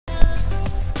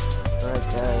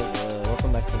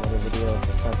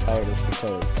I'm tired is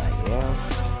because I am.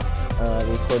 I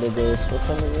recorded this, what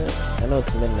time is it? I know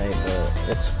it's midnight, but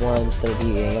it's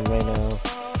 1:30 a.m. right now.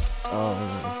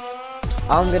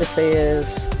 All I'm gonna say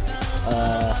is, I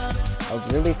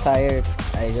was really tired.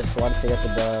 I just wanted to get the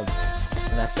dub,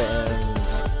 and at the end,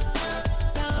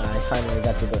 I finally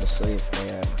got to go to sleep,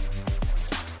 and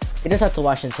you just have to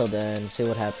watch until the end, see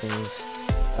what happens.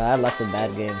 I had lots of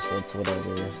bad games, so it's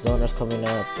whatever. Zonewars coming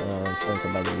up, I'm trying to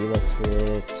buy the V-Bucks for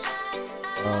it.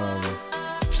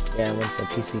 Yeah, once the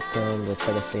PC comes, I'll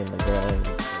try to stay in the grind,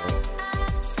 so,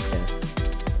 yeah.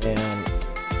 And,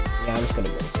 yeah, I'm just gonna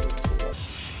go to sleep, so,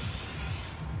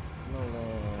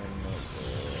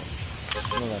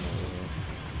 no,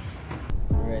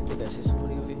 alright, did I see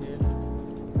somebody over here?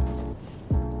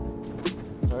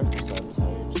 Sorry if I'm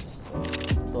tired, it's just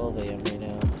 12 a.m. right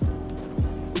now.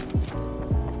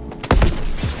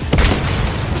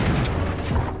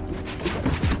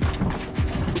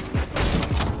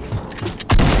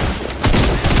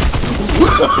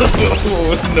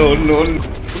 No.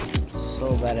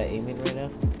 So bad at aiming right now.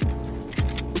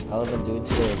 All I've been doing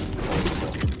today is playing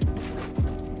stuff.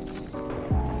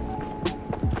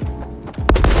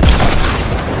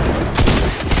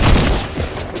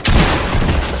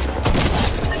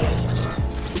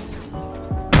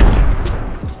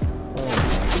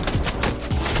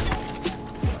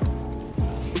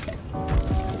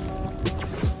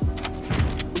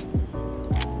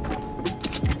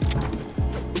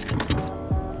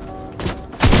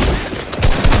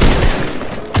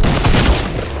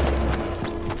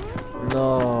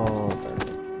 No.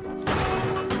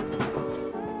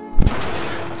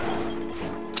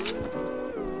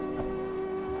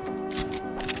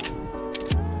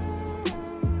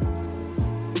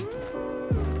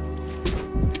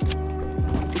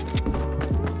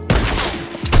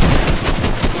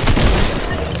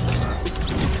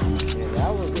 Yeah,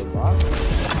 that was a box.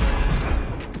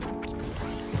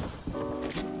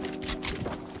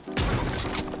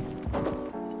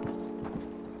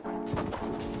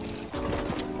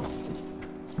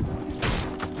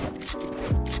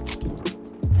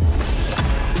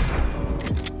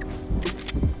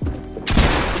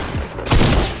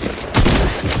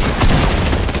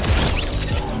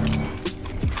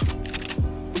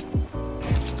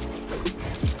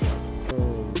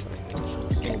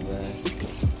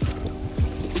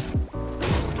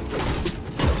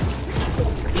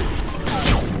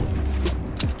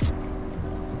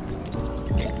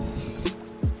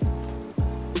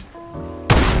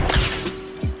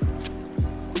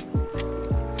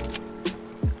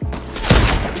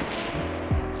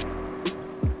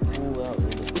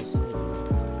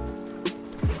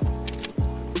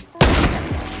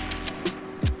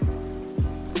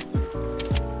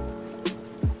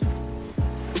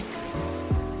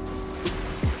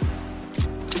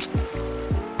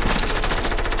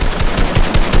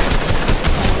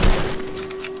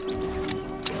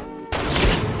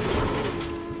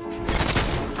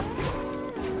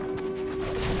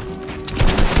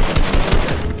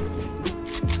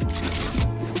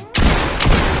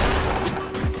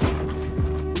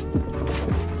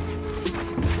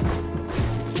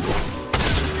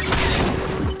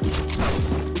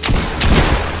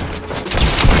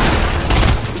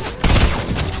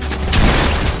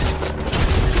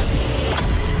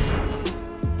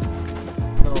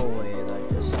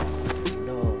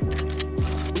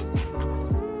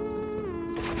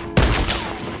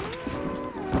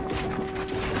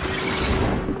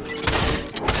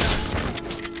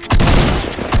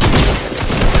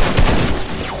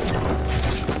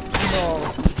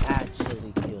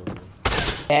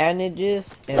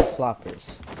 Bandages and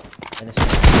floppers. And it's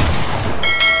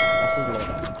this is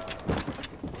loadout.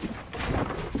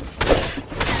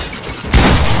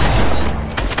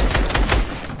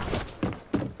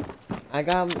 I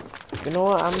got, you know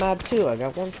what, I'm mad too. I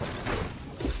got one.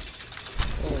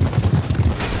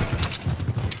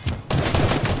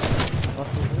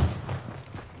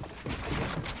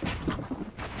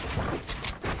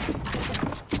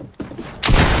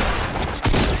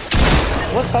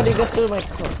 What's how do you get through my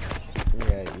car?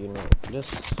 Yeah, you know,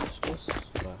 just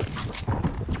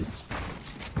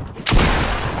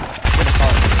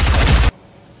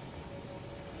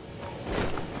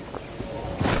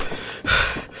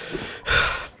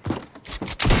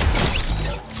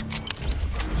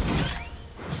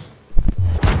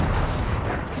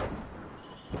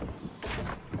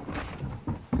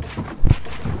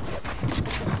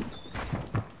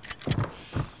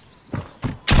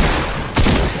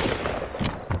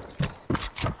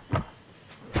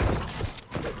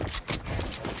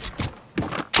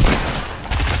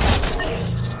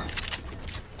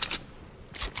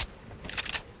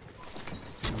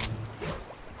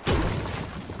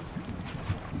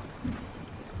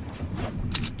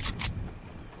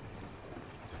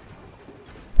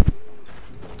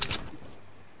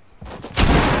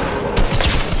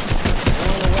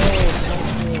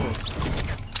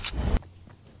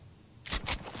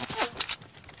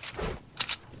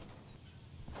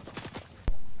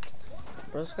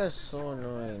guy's so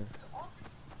annoying.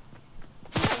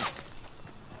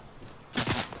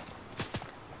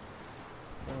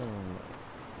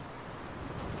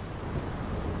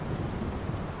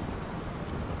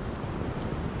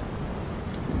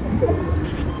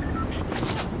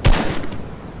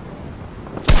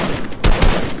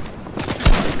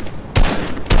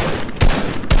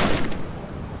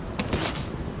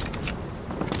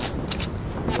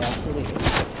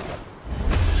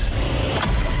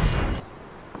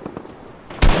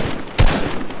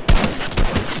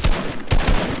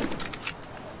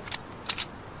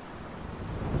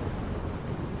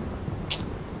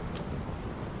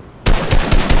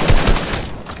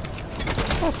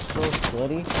 That's so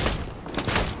sweaty.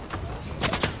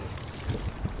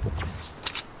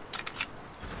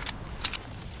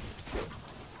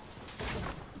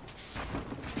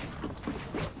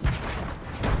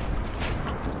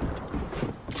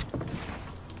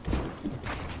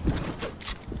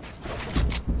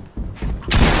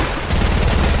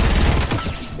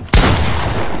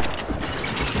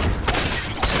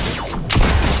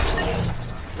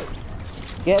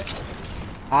 Get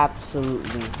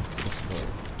absolutely destroyed.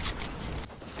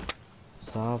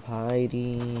 Stop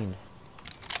hiding.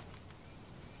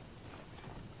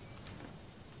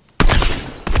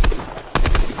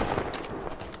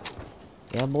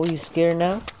 Yeah, boy, you scared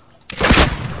now?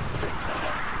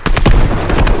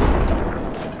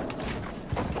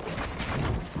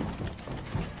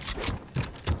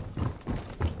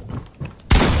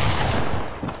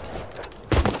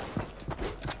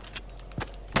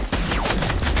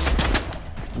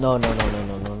 No.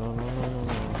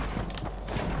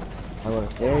 I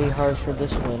worked very hard for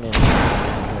this win and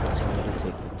I'm to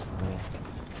take it from me.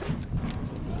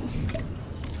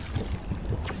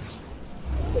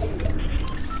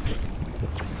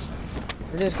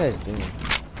 What are these guys doing?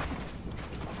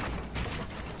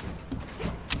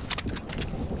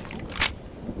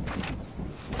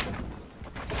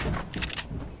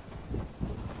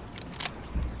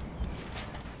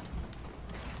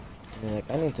 I mean, like,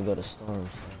 I need to go to Storm.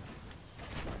 So.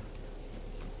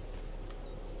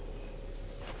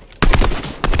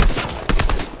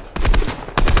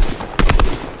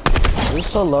 Are you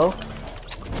so low?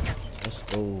 Let's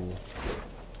go.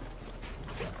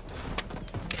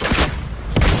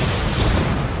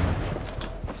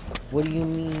 What do you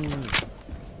mean?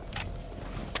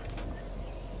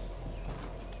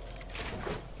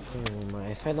 Oh my,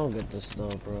 if I don't get this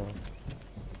though, bro.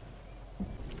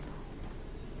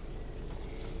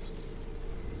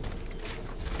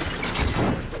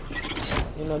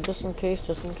 You know, just in case.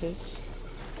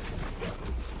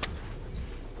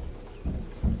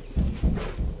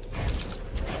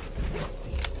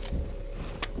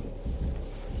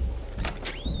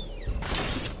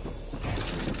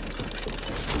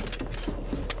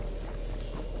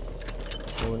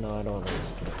 Oh no, I don't want to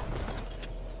risk it.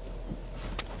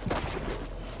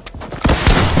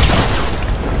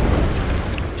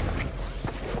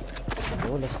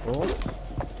 Oh, let's go.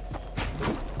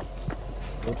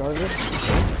 Let's go, Jarvis.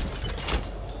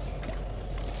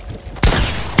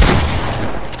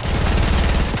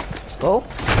 Let's go.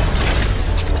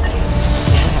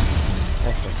 Yeah,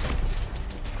 that's it.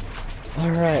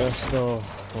 Alright, let's go.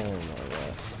 Oh my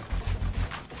gosh.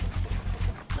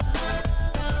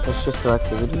 Let's just select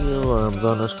the video.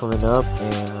 Zonewars coming up,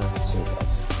 and see you guys.